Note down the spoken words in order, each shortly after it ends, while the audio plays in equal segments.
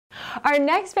Our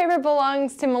next favorite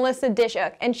belongs to Melissa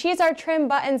Dishuk, and she's our trim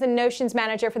buttons and notions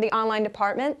manager for the online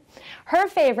department. Her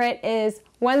favorite is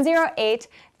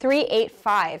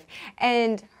 108385,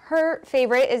 and her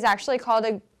favorite is actually called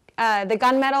the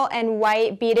gunmetal and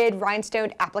white beaded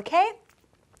rhinestone applique.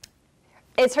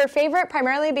 It's her favorite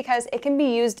primarily because it can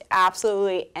be used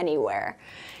absolutely anywhere.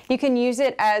 You can use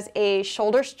it as a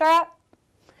shoulder strap.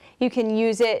 You can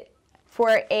use it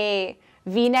for a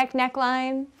V-neck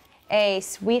neckline, a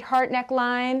sweetheart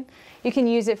neckline. You can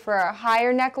use it for a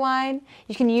higher neckline.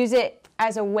 You can use it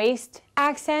as a waist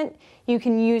accent. You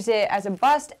can use it as a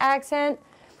bust accent.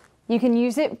 You can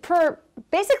use it for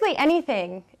basically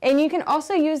anything. And you can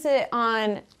also use it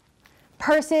on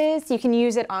purses, you can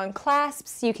use it on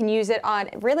clasps, you can use it on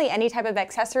really any type of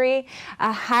accessory,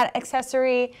 a hat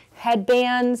accessory,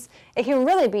 headbands. It can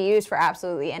really be used for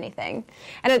absolutely anything.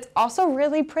 And it's also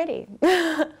really pretty.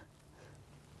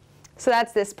 So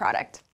that's this product.